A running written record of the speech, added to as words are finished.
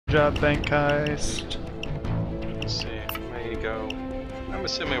job, bank heist. Let's see, may go. I'm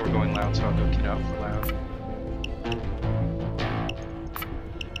assuming we're going loud, so I'll go kid out for loud.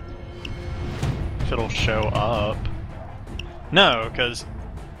 If it'll show up. No, because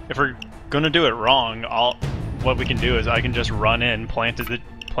if we're gonna do it wrong, what we can do is I can just run in, plant a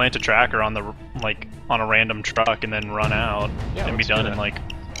tracker on the on a random truck, and then run out, Yeah, and be done in that. like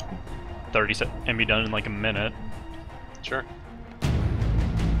 30 seconds, and be done in like a minute. Sure.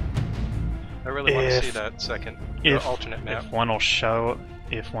 I really want to see that second alternate map. If one will show,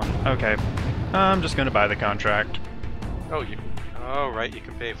 okay. I'm just gonna buy the contract. Oh, oh right, you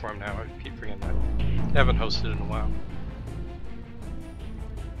can pay for them now. I keep forgetting that. Haven't hosted in a while.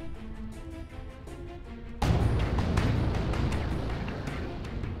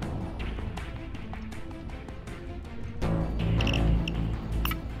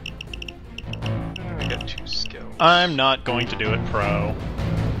 I got 2 skills. I'm not going to do it pro.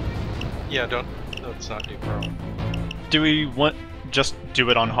 Yeah, let's not do pro. Do we want just do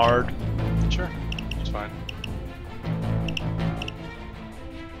it on hard? Sure, it's fine.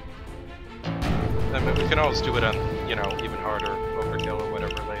 I mean, we can always do it on, even harder, overkill or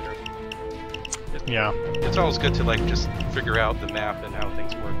whatever later. Yeah. It's always good to, just figure out the map and how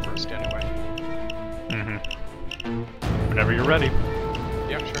things work first anyway. Mm-hmm. Whenever you're ready.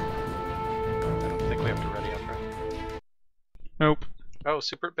 Yeah, sure. I don't think we have to ready up, right? Nope. Oh,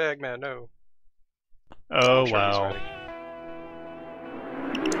 Super Bagman, no. Oh, Sure wow.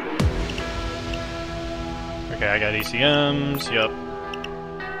 Okay, I got ECMs, yep.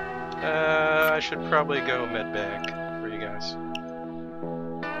 I should probably go medbag for you guys.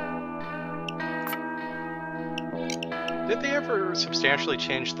 Did they ever substantially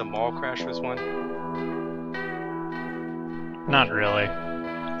change the Mall Crashers one? Not really.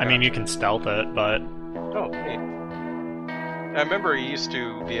 I mean, you can stealth it, but... Oh, neat. I remember you used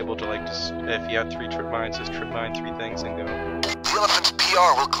to be able to, just, if you had 3 trip mines, just trip mine 3 things and go. The Elephant's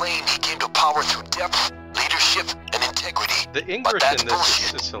PR will claim he came to power through depth, leadership, and integrity. The English in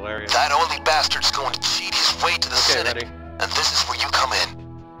this is hilarious. That only bastard's going to cheat his way to the Senate. Ready. And this is where you come in.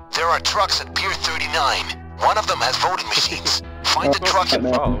 There are trucks at Pier 39. One of them has voting machines. Find the truck He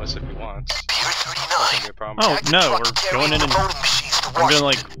can follow us if he wants. Pier 39. Oh, Tag the no, truck we're going carrying in the and... voting machines to I'm gonna,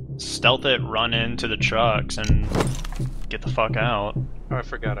 Washington. stealth it, run into the trucks, and get the fuck out. Oh, I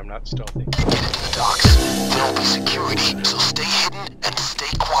forgot I'm not stealthy. Get into the docks. There'll be security, so stay hidden and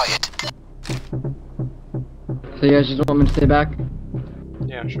stay quiet. So you guys just want me to stay back?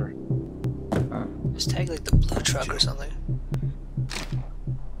 Yeah, sure. Just tag the blue truck or something.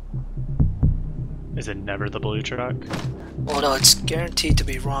 Is it never the blue truck? Well, no, it's guaranteed to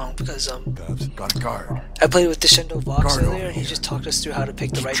be wrong because Got a guard. I played with Descendo Vox Guard earlier, and he over just talked us through how to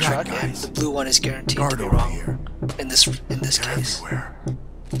pick the right track, truck, and guys. the blue one is guaranteed Guard to be over wrong here. in this They're case. everywhere.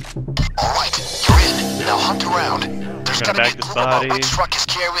 Alright, you're in. Now hunt around. There's Gonna gotta be bag a this clue about body. which truck is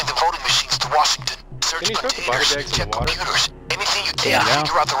carrying the voting machines to Washington. Search Can you throw the body containers, bags in check the water? computers. Anything you can Yeah. to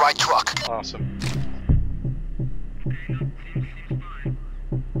figure out the right truck. Awesome.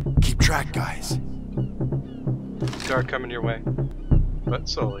 Keep track, guys. Guard coming your way. But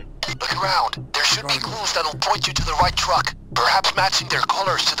slowly. Look around. There should be clues that'll point you to the right truck. Perhaps matching their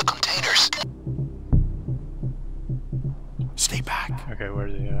colors to the containers. Stay back. Okay,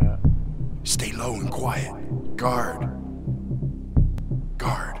 where's he at? Stay low and quiet. Guard.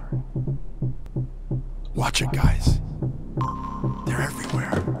 Guard. Watch it, guys. They're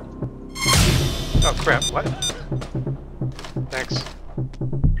everywhere. Oh crap, what? Thanks.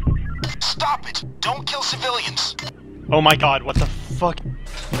 Stop it! Don't kill civilians! Oh my god, what the fuck?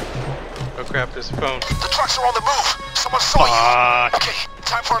 Oh crap, there's a phone. The trucks are on the move! Someone saw you! Fuck. Okay,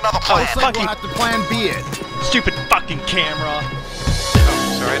 time for another plan. Fucking We'll have to plan B it. stupid fucking camera.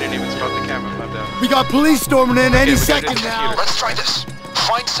 Oh, sorry, I didn't even spot the camera. My bad. We got police storming in any we gotta second get the now. computer. Let's try this.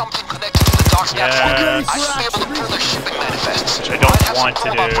 Find something connected to the docks Yes. network. I should be able to pull their shipping manifests. Which I don't Might have want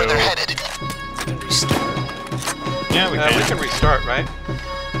some to clue about where do. they're headed. Yeah, we We can. can restart, right?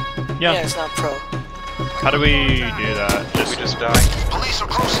 Yeah. Yeah, it's not pro. How do we do that? We just die. Police are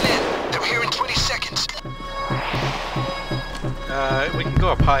closing in. They're here in 20 seconds. We can go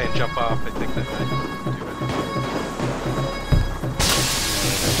up high and jump off. I think that might do it.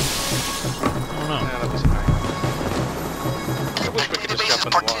 I don't know. That was high. I wish we could just Database jump is in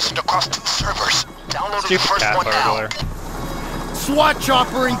the water. partitioned across 2 servers. Download the Stupid first cat one now. burglar. SWAT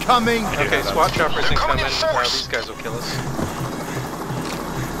chopper incoming. Okay, SWAT choppers They're coming incoming. in force. These guys will kill us.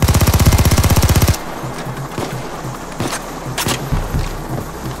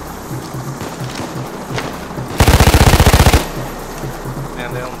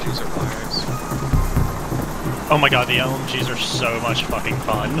 And the LMGs are flyers. Oh my god, the LMGs are so much fucking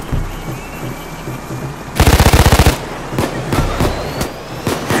fun.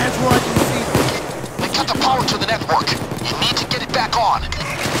 Hands where I can see them. They cut the power to the network. You need to get it back on.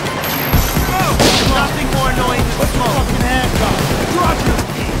 Nothing more annoying than smoke. Fucking handcuffs. Drop your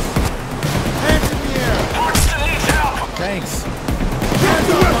keys. Hands in the air. Thanks.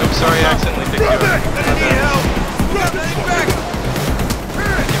 I'm sorry I accidentally picked you up.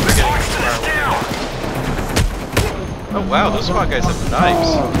 Oh wow, those SWAT guys have knives.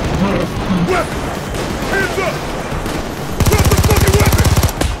 Weapon! Hands up! Drop the fucking weapon!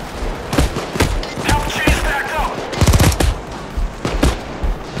 Help chase back up!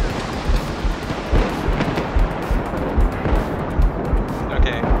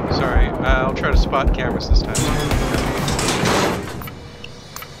 Okay, sorry. I'll try to spot cameras this time.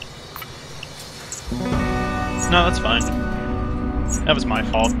 No, that's fine. That was my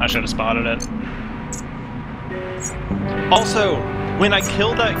fault. I should have spotted it. Also, when I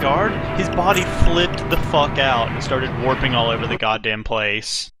killed that guard, his body flipped the fuck out and started warping all over the goddamn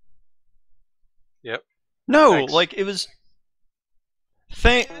place. Yep. No, Thanks. like, it was...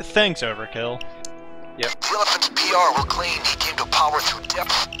 Thanks, Overkill. Yep. The Elephant's PR will claim he came to power through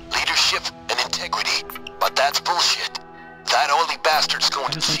depth, leadership, and integrity. But that's bullshit. That oily bastard's going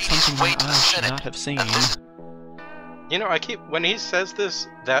That to is like cede his something way that to the I should Senate. not have seen. And this You know, when he says this,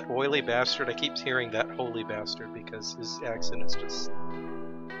 that oily bastard, I keep hearing that holy bastard because his accent is just...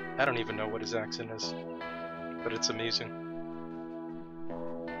 I don't even know what his accent is. But it's amusing.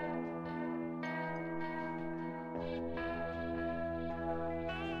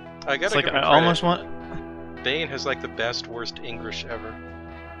 I It's gotta like, give I him almost credit. want... Bane has like the best, worst English ever.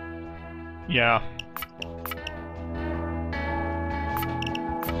 Yeah.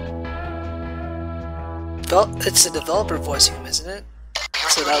 It's the developer voicing him, isn't it?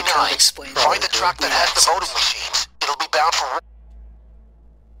 So that kind of explains Find the who truck that has the accent. voting machines. It'll be bound for...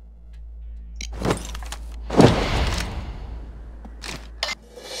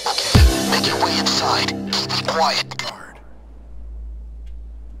 Okay, make your way inside. Keep quiet. Guard.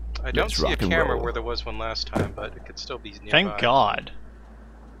 I don't Let's see a rock and camera roll. where there was one last time, but it could still be nearby. Thank God.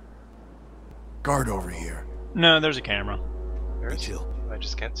 Guard over here. No, there's a camera. There Be is? chill. I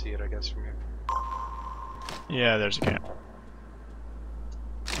just can't see it, I guess, from here. Yeah, there's a camera.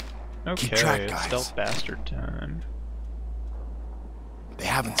 Okay, track, it's guys. stealth bastard time. They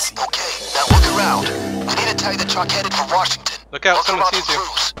haven't seen. Okay, now look around. We need to tie the truck headed for Washington. Look out, Look someone around sees for you.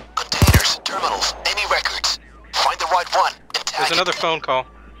 clues, containers, terminals, any records. Find the right one and tag There's it. another phone call.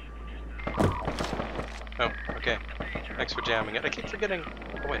 Oh, okay. Thanks for jamming it. I keep forgetting...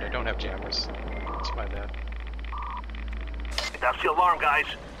 Oh wait, I don't have jammers. It's my bad. That's the alarm, guys.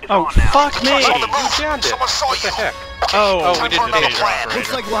 It's Oh, on now. fuck The me! truck's on the You move. jammed it! Someone saw What the you. heck? Okay, Oh, time we for did another the plan. operator.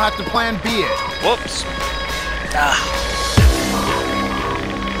 Looks like we'll have to plan B it. Whoops. Ah,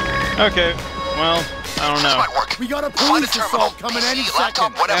 Okay, well, I don't This know. might work. We got a Find a police terminal, assault coming any PC,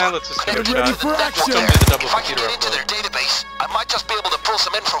 laptop, second. whatever. Yeah, let's just give it a Get ready shot. for Network action. there. Don't do the double If I can computer get into upload. their database, I might just be able to pull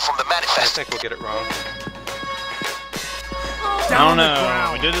some info from the I manifest. think we'll get it wrong. I don't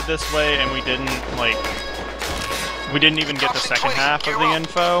know. We did it this way, and we didn't, like... We didn't even get the second half of the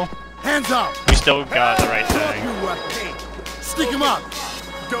info. Hands up. We still got the right Drop thing. your weapon. Stick him up.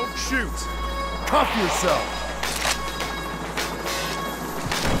 Don't shoot. Cuff yourself.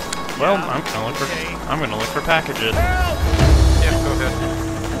 Well, I'm gonna look for packages. Yeah, go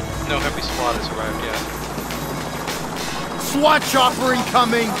ahead. No heavy SWAT has arrived yet. SWAT chopper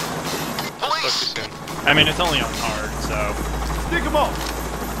incoming. Talk to you Police! soon. I mean, it's only on hard, so... Stick him up.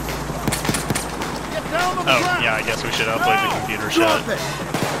 Get down on the Oh, ground. yeah, I guess we should upload the computer Drop shut. it.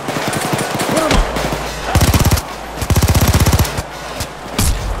 Put him up.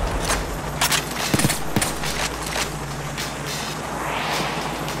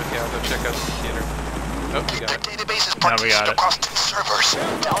 Okay, I'll go check out the computer. Oh, you got Their it. database is Now we got partitioned it. across 2 servers.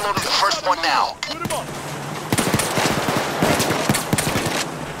 Downloading the first one now. Put him up.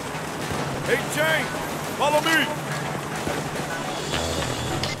 Hey, Jane. Follow me.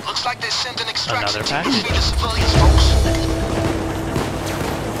 Looks like they sent an extraction Another team to package. feed the civilians, folks.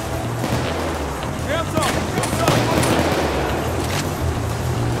 Hands up.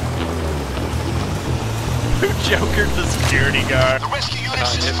 Who jokered the security guard? The rescue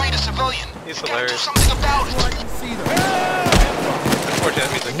units just yeah. freed a civilian. He's You gotta do hilarious. something about So it. I can see them. Unfortunately,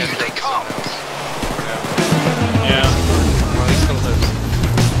 that means I can't Here they jump to come. someone else. For now. Yeah. Well, he still lives.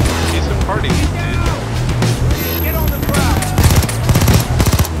 He's a party, dude. Get on the ground.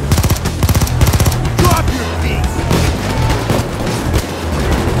 Drop your feet.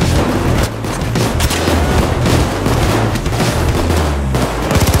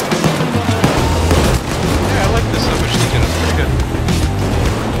 Yeah, I like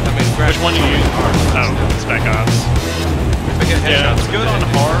one you use? Oh, Spec Ops. If I get Yeah, headshots, it's good on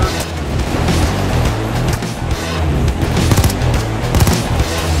hard.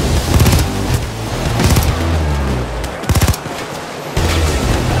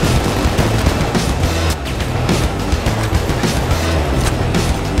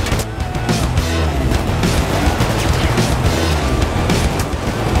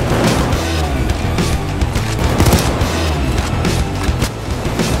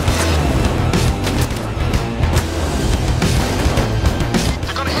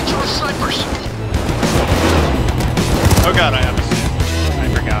 Oh god, I have a suit. I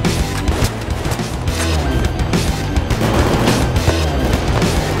forgot.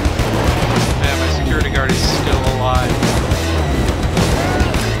 Man, my security guard is still alive.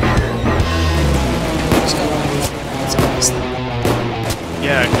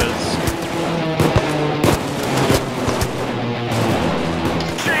 Yeah, because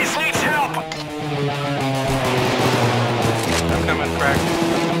Chase needs help! I'm coming, Crack.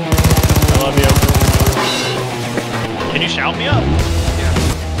 I love you. Can you shout me up? Yeah.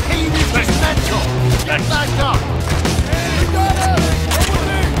 Hey, this is mental! Get back up! Hey, got it!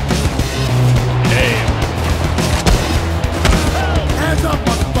 Hey. Hands up,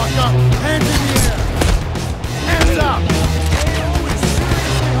 motherfucker! Hands in the air! Hands up!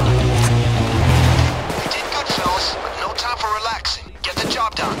 You did good, fellas, but no time for relaxing. Get the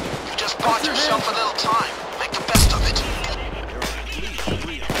job done. You just bought yourself a little time. Make the best of it.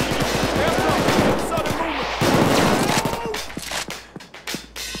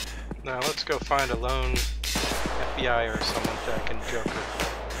 Now let's go find a lone FBI or someone that can joke her.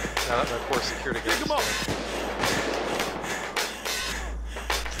 Now that my poor security guard is dead.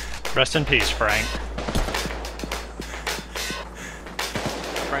 Rest in peace, Frank.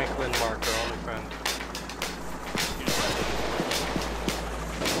 Franklin Mark, our only friend.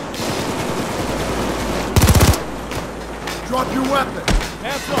 Drop your weapon!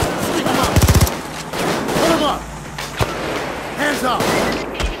 Hands up! Stick him up! Put him up! Hands up!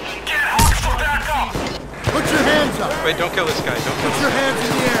 Get hostile back up! Put your hands up! Wait, don't kill this guy. Don't kill Put this your guy. hands in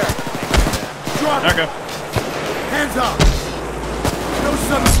the air! Drop it! Okay. Hands up! No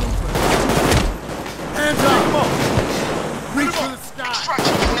sudden movement! Hands up! Reach for the sky!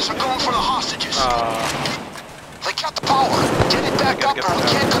 Extraction units are going for the hostages. They cut the power. Get it back up get or we the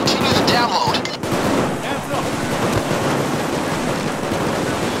can't continue the download. Hands up!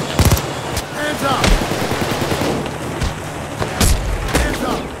 Hands up! Hands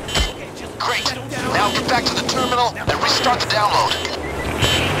up! Great. Now get back to the terminal and restart the download.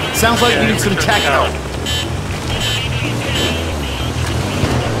 Sounds like we need some tech help.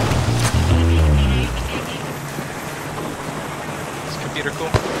 Is computer cool?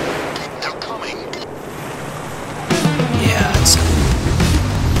 They're coming. Yeah, it's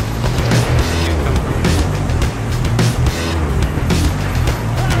You come from me.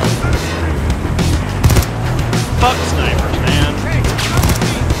 Fuck snipers, man.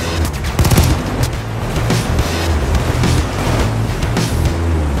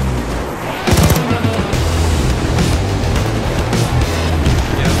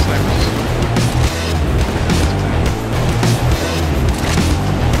 Yeah, snipers.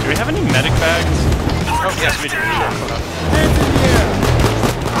 Do we have any medic bags? Oh, yes, we do. Sure, hold on. Hands in the air!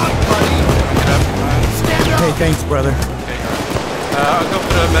 Get up. Stand up! Hey, thanks, brother. Okay, I'll go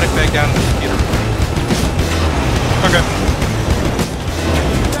put a medic bag down in the computer. Okay.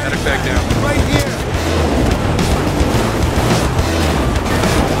 Medic bag down. Right here!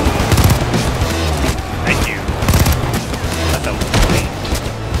 Thank you. That felt great.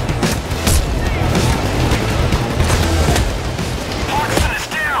 Toxin is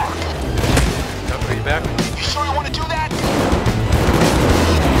down! Oh, are you back? You sure you want to do that?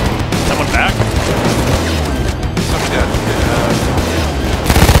 Someone back? Somebody dead.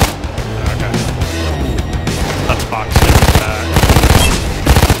 Okay. That's Fox is back.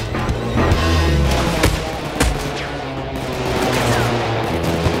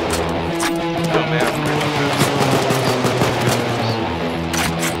 Oh man.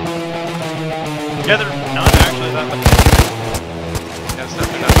 Yeah, they're not actually that bad. Yeah, it's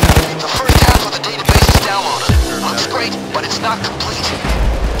definitely not bad. The first half of the database is downloaded. Looks great, but it's not complete.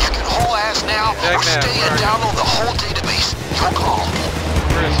 You can haul ass now or Eggman, stay and where are you? download the whole database. Your call.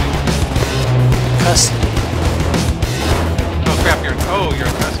 Where is he? custody. Oh crap, you're in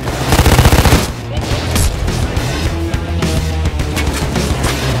custody.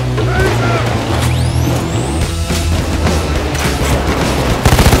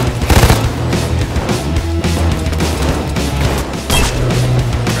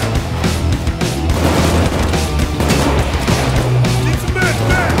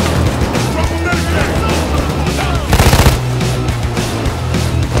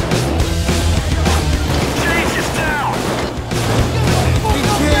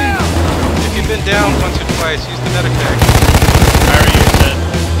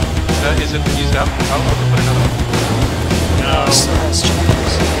 up? I'll put another one. No. Still has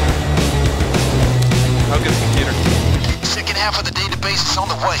channels. I'll get the computer. Second half of the database is on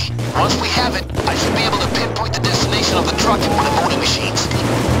the way. Once we have it, I should be able to pinpoint the destination of the truck and one of the voting machines.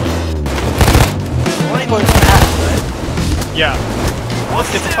 Only going to half, right? Yeah. Let's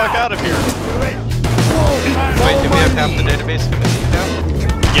get the fuck out of here. Wait, do we have half the database committed now?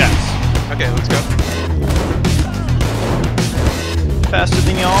 Yes. Okay, let's go. Faster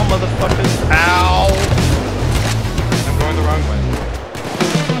than y'all, motherfuckers. Ow! I'm going the wrong way.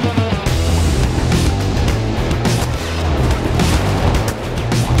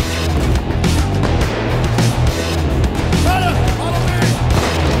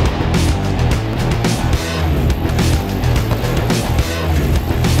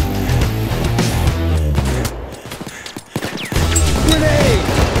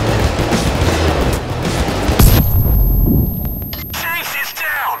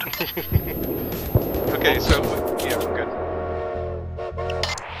 Okay, so, yeah, we're good.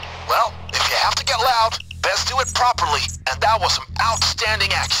 Well, if you have to get loud, best do it properly, and that was some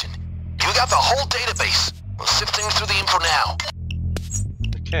outstanding action. You got the whole database. We're sifting through the info now.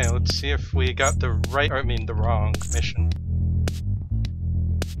 Okay, let's see if we got the right, or I mean the wrong mission.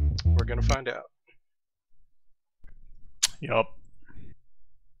 We're gonna find out. Yup.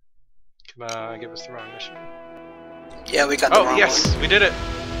 Come on, give us the wrong mission. Yeah, we got the Oh, wrong yes, one. we did it!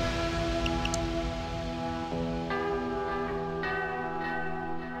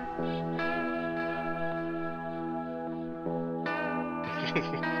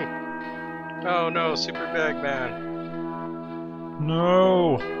 Oh no, Super Bag Man.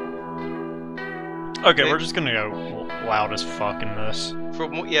 No. Okay, we're just gonna go loud as fuck in this.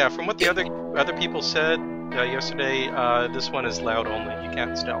 From what the other people said yesterday, this one is loud only. You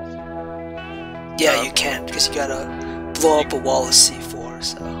can't stealth. Yeah, you can't, because you gotta blow up a wall of C4,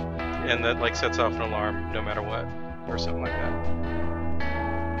 so... And that like sets off an alarm no matter what, or something like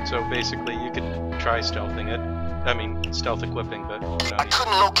that. So basically, you could try stealthing it. I mean, stealth equipping, but no. I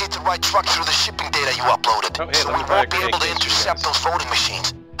couldn't locate the right truck through the shipping data you uploaded, Oh, hey, so let we me buy a won't be able to grenade case for you intercept guys. those voting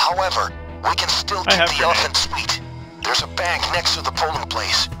machines. However, we can still I keep have the elephant sweet. There's a bank next to the polling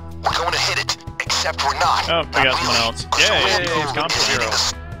place. We're going to hit it, except we're not. Oh, we got someone else. Yay, Yay, Comp Zero.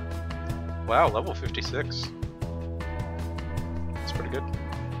 Wow, level 56. That's pretty good.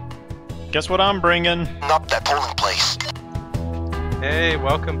 Guess what I'm bringing? Up that polling place. Hey,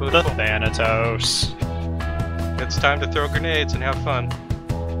 welcome, The Beautiful. Thanatos. It's time to throw grenades and have fun.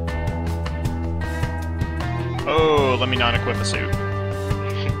 Oh, let me not equip a suit.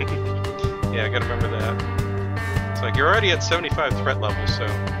 Yeah, I gotta remember that. It's like, you're already at 75 threat level, so...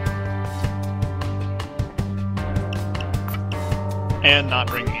 And not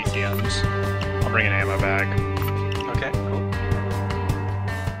bring ECMs. I'll bring an ammo bag. Okay, cool.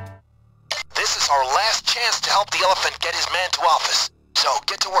 This is our last chance to help the elephant get his man to office. So,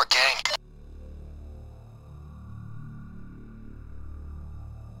 get to work, gang.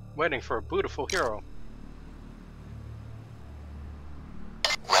 Waiting for a beautiful hero.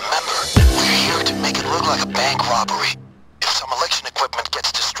 Remember, we're here to make it look like a bank robbery. If some election equipment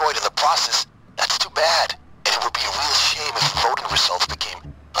gets destroyed in the process, that's too bad. And it would be a real shame if voting results became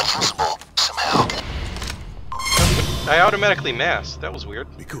unusable somehow. I automatically masked. That was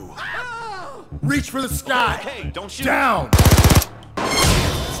weird. Be cool. Reach for the sky. Hey, don't shoot. Down.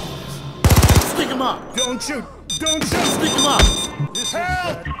 Stick him up. Don't shoot. Don't shoot. Stick him up.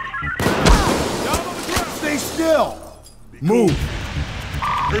 Help! Stay still. Move.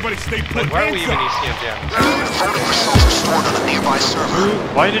 Everybody stay put. Why are we even ECM damage? Voting results are stored on a nearby server.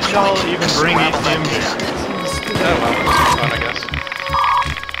 Why did y'all even bring ECM here? Oh well, it's fun, I guess.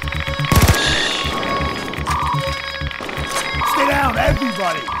 Stay down,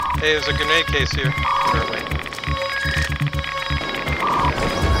 everybody. Hey, there's a grenade case here. Or wait.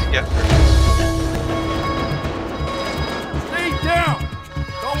 Yeah, there it Stay down.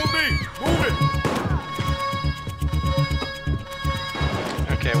 Follow me. Move it.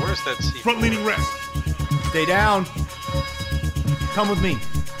 is. Okay, where's that seat? Front leaning rest. Stay down. Come with me.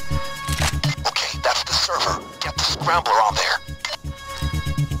 Okay, that's the server. Get the scrambler on there.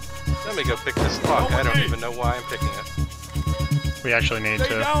 Let me go pick this lock. I don't even know why I'm picking it. We actually need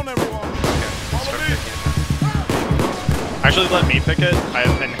to. down, everyone. Okay, start picking Actually, let me pick it. I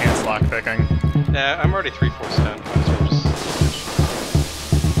have enhanced lock picking. it. Nah, I'm already 3/4 done. Might as well just...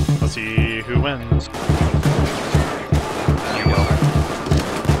 Let's see who wins. You will.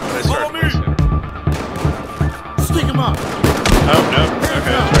 But I started way sooner. Stick him up. Oh, no.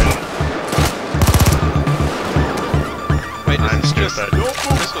 Okay, that's right. Wait, this I'm is just... stupid.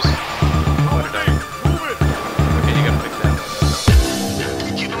 This was... What did I... Move it. Okay, you gotta pick that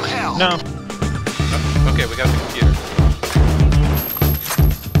one. Give him hell. No. Okay, we got the computer.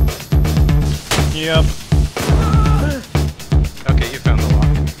 Yep. Okay, you found the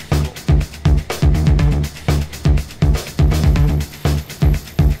lock.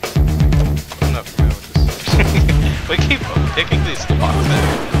 Cool. I'm not familiar with this. We keep picking these locks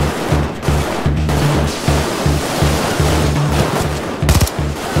out.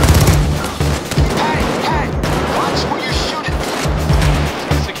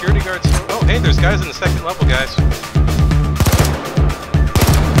 Security guards. Oh, hey, there's guys in the second level, guys.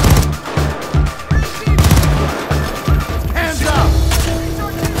 Hands up!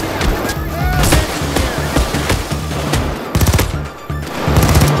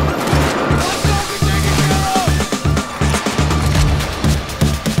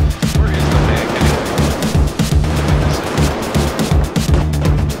 Where is the bank anyway?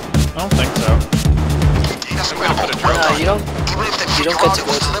 I don't think so. Yes, I'm gonna put a drill. No, you don't get to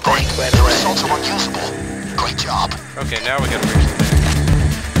go to the bank right away. Results are unusable. Great job. Okay, now we gotta reach the bank.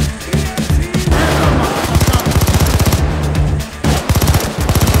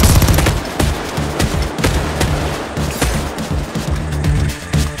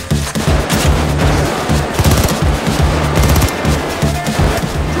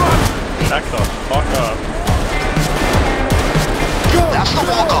 Back the fuck up. That's the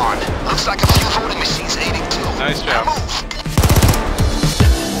wall gone. Looks like a few voting machines aiding too. Nice job. Now move.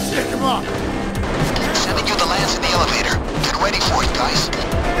 Stick him up! Sending you the lands in the elevator. Get ready for it, guys.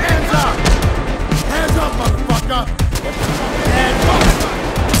 Hands up! Hands up, motherfucker! Hands up!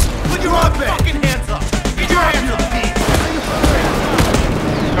 Put your up fucking hands up! Get your hands up!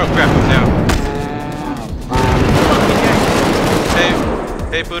 Oh crap, I'm down.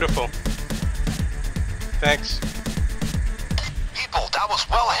 Hey, beautiful. Thanks. People, that was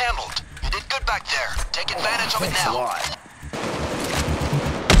well handled. You did good back there. Take advantage of it now.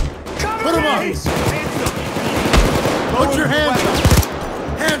 Put him up! Put your hands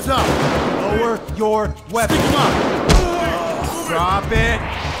up! Hands up! Lower your weapon! Stick him up! Drop it!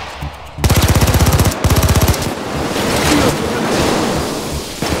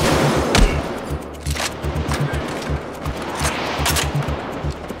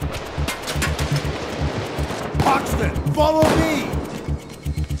 Hoxton, follow me!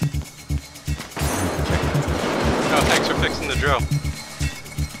 Oh, thanks for fixing the drill.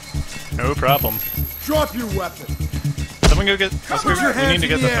 No problem. Drop your weapon! Someone go get. Put We your hands need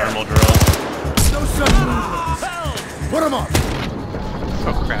to in get the the air. thermal drill. No such movements! Put him up!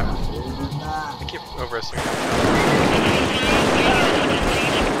 Oh crap. I keep overestimating.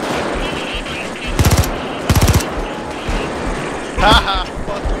 Haha!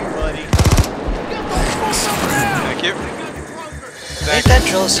 Fuck you, buddy. Thank you. Ain't that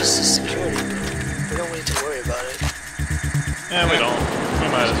drill is just a security. We don't need to worry about it. Yeah, we don't. We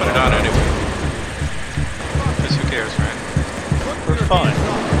might as Put it well. on anyway. Because who cares, right? We're fine.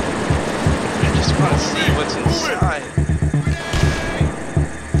 I just want to see what's inside.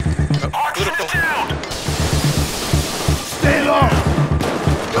 Oh, beautiful. Stay low!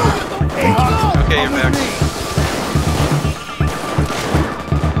 Okay, you're back.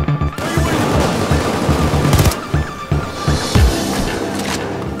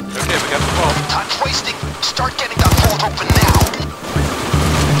 Okay, we got the vault. Time's wasting. Start getting that vault open now.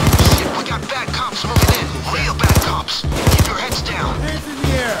 Shit, we got bad cops moving in. Real bad cops. Keep your heads down. Hands in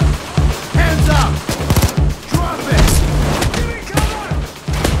the air! Hands up! Drop it!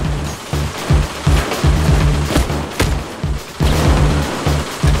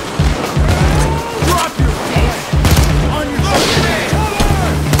 Drop your hands! On your feet!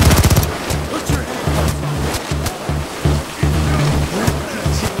 Put your hands up!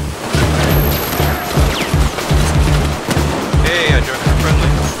 Hey, I joined the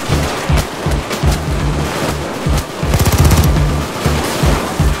friendly.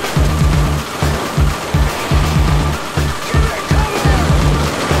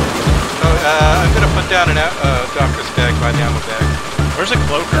 I'm gonna put down a doctor's bag by the ammo bag. Where's a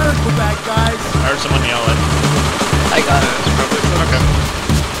cloaker? Go back, guys! I heard someone yell it. I got it. It's probably Okay.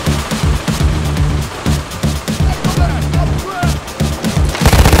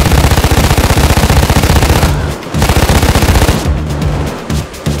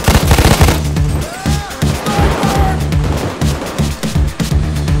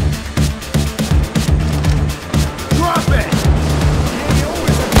 Drop it!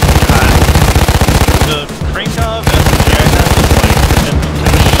 The Krinkov and the GI is like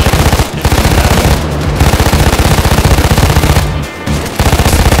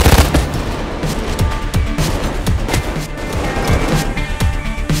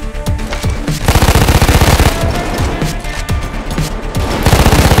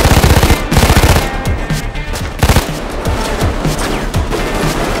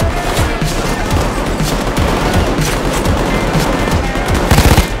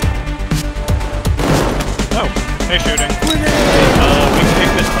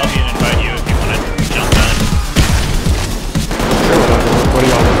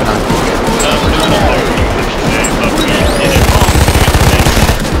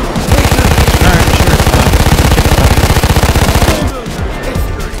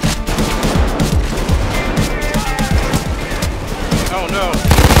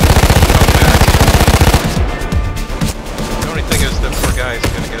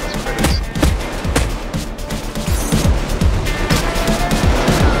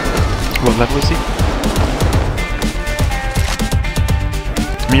What level is he?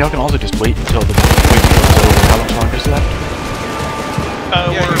 I mean, y'all can also just wait until the wait till it's over. How much longer is left?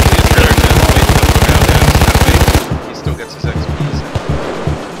 Yeah, usually it's better to wait till the round ends. That way he still gets his XP.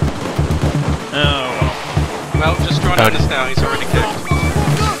 Oh, well. Well, just join on this now. He's already kicked.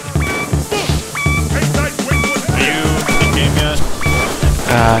 Are you in game yet?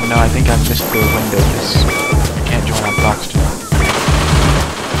 No, I think I've missed the window because I can't join on Fox.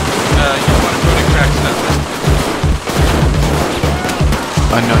 You want to go to Crack Stuntman?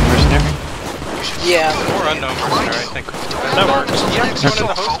 UnknownMercenary? Yeah. Or UnknownMercenary, I think. That works. Do you have to join in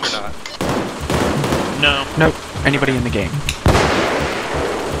the host or not? No. Nope. Anybody in the game.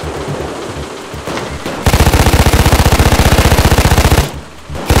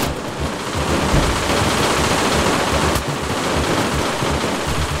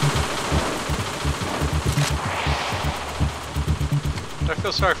 I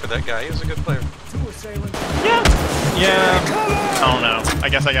feel sorry for that guy. He was a good player. Yeah. I don't know. I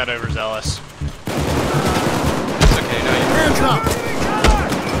guess I got overzealous. It's okay. Now you Hands up!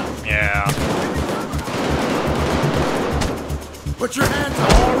 Yeah. Put your hands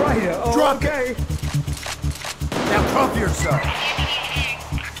up! Alright, drop it! Now cuff yourself!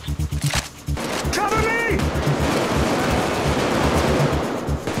 Cover me!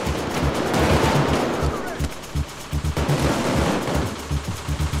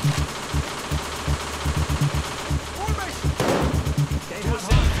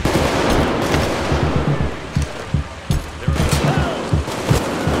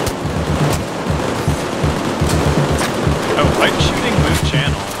 Oh, light shooting move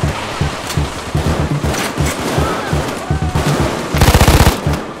channel.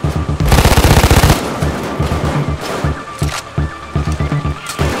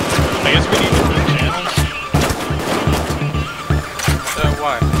 I guess we need to move channels.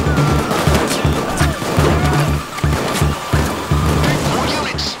 why? More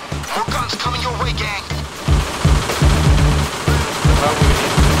units! More guns coming your way, gang! Why would we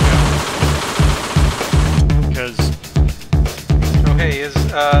need to Because Oh hey, is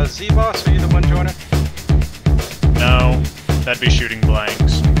Z-Boss, are you the one joining? no, that'd be shooting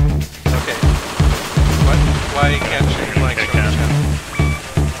blanks. Okay. What? Why can't shooting blanks Okay, join the can. channel?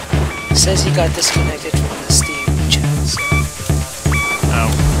 Says he got disconnected from the Steam channel, so. Oh,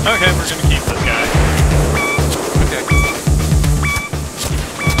 okay, we're gonna keep this guy. Okay.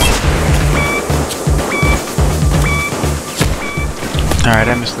 Alright,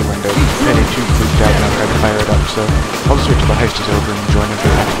 I missed the window. Payday 2 freaked out when I tried to fire it up, so I'll just wait till the heist is over and join in for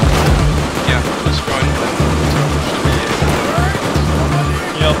the next one. Yeah, just join it then. So, should be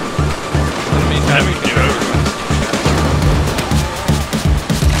Yep. in the meantime, we can do it.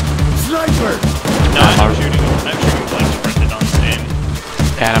 Sniper! No, I'm shooting blanks printed on Steam.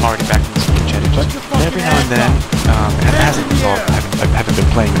 And I'm already back in the Steam chat. Every now and then, it hasn't resolved. I haven't been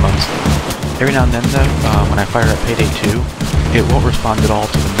playing the months. Every now and then, though, when I fire up Payday 2, it won't respond at all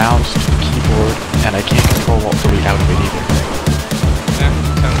to the mouse, to the keyboard, and I can't control Alt delete out of it either. Yeah,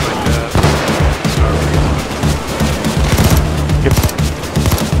 sounds like Star Wars. Yep.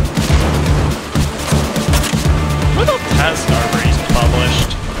 What else has Starbreeze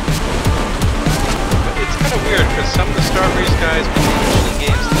published? It's kind of weird because some of the Starbreeze guys made machine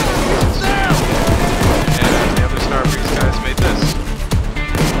games like this, and the other Starbreeze guys made this.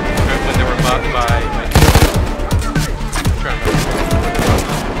 Right when they were bought by. I'm trying to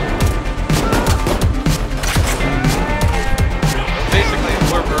remember. Basically,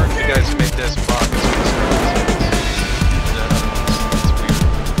 whoever the guys who made this bought this one Starbreeze games. It's weird.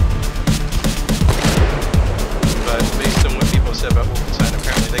 But based on what people said about Wolfenstein,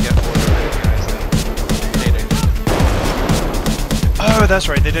 apparently they got more Reddit guys than Payday. Oh, that's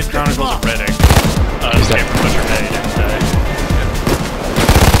right, they did Chronicles of Riddick. Is that- Escape from Butcher Bay, didn't they?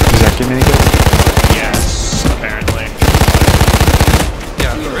 Is that game any good? Yes, apparently.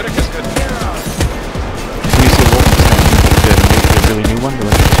 Yeah, the Riddick is good. When you say Wolfenstein, the really new one, the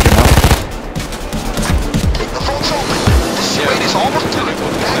one that just came out? The vault's open! This raid is almost done!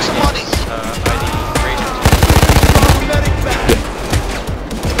 Back some money! ID rating.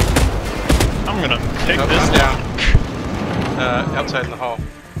 I'm gonna pick Nope, this I'm down. lock. Outside in the hall.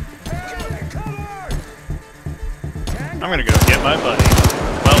 I'm gonna go get my buddy.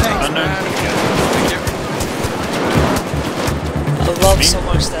 Well, unknown. Thank you. I love Me? so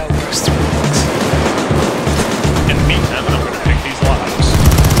much that works through it. In the meantime, I'm gonna pick these locks.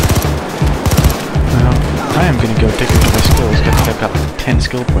 Well, I am gonna go take a look at my skills, because I've got like 10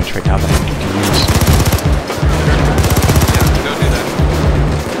 skill points right now that I can use. Yeah, go do that.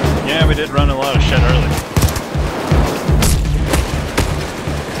 Yeah, we did run a lot of shit early.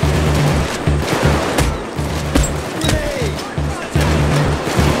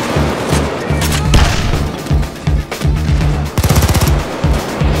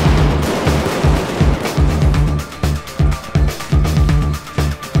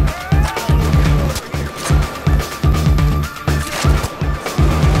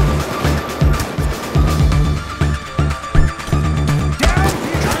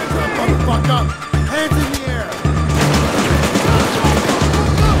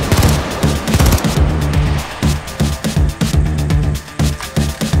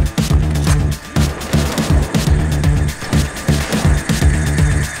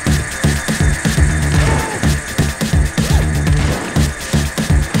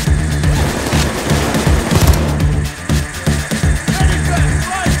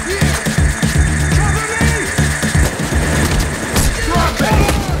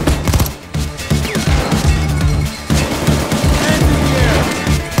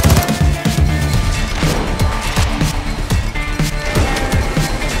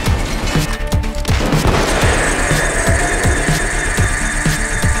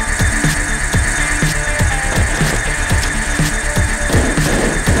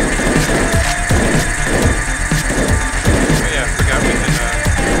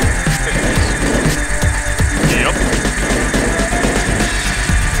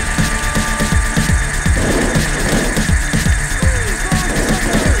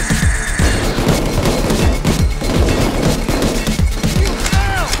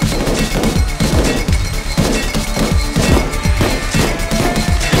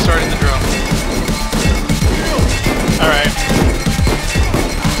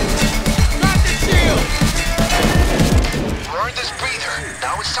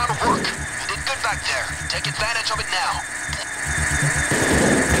 Take advantage of it now.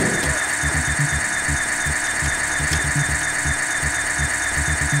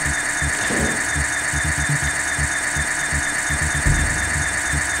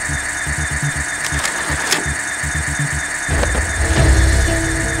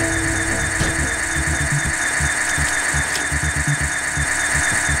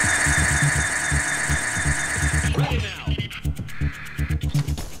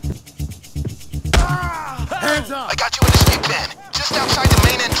 Hands up! I got you an escape van, just outside the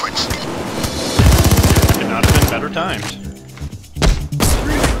main entrance. Could not have been better timed.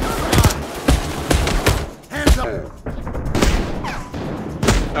 Hands up!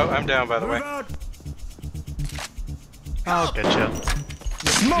 Oh, I'm down, by the way. Move out! I'll get you.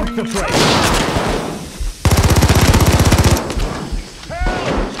 Smoke the place!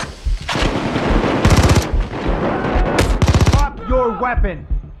 Drop your weapon!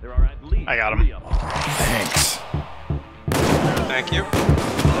 I got him. Thanks. Thank you.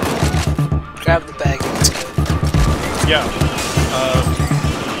 Grab the bag and let's go. Yeah.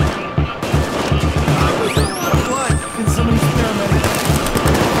 What? Can someone spare me?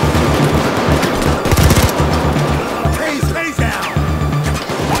 Hey down!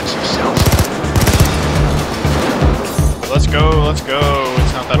 Watch yourself. Let's go, let's go.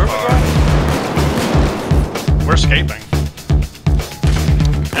 It's not that far. We're escaping.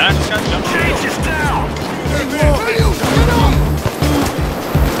 And I just got jumped here. Just down! Hey, whoa! Get up!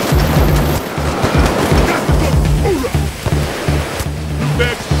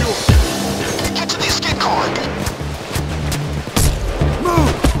 Get to the escape car.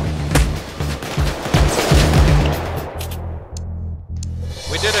 Move!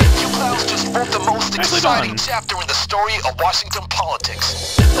 We did it. You clowns just wrote the most Nicely exciting done. chapter in the story of Washington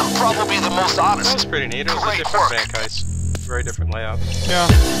politics. And probably the most That honest. was pretty neat. It was a Great different work. bank heist. Very different layout. Yeah.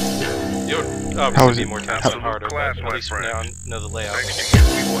 You would How obviously was be it? more How- taxed and harder, but at least now know the layout.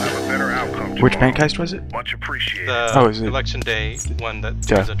 Which bank heist was it? Much appreciated. The Oh, is it- election day one that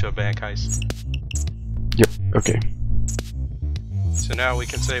Yeah. turns into a bank heist. Yep. Okay. So now we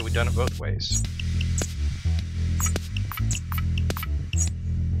can say we've done it both ways.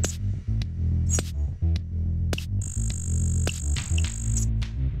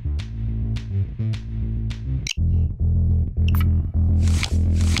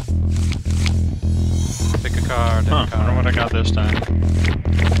 Pick a card. Huh, I wonder what I got this time.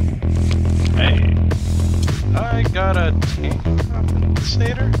 Hey. I got a tank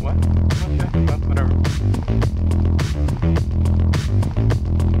compensator? What? Okay, well, whatever.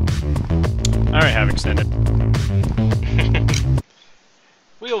 I already have extended.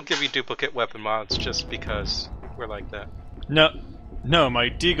 We'll give you duplicate weapon mods just because we're like that. No, my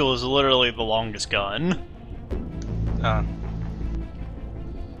Deagle is literally the longest gun.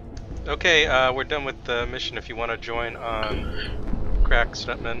 Okay, we're done with the mission. If you want to join on Crack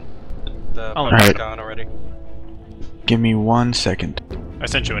Stuntman, the I'll podcast invite. gone already. Give me 1 second. I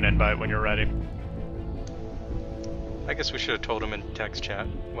sent you an invite when you're ready. I guess we should have told him in text chat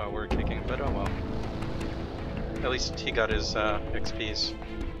while we were kicking, but oh well. At least he got his XPs.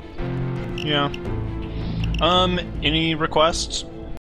 Yeah. Any requests?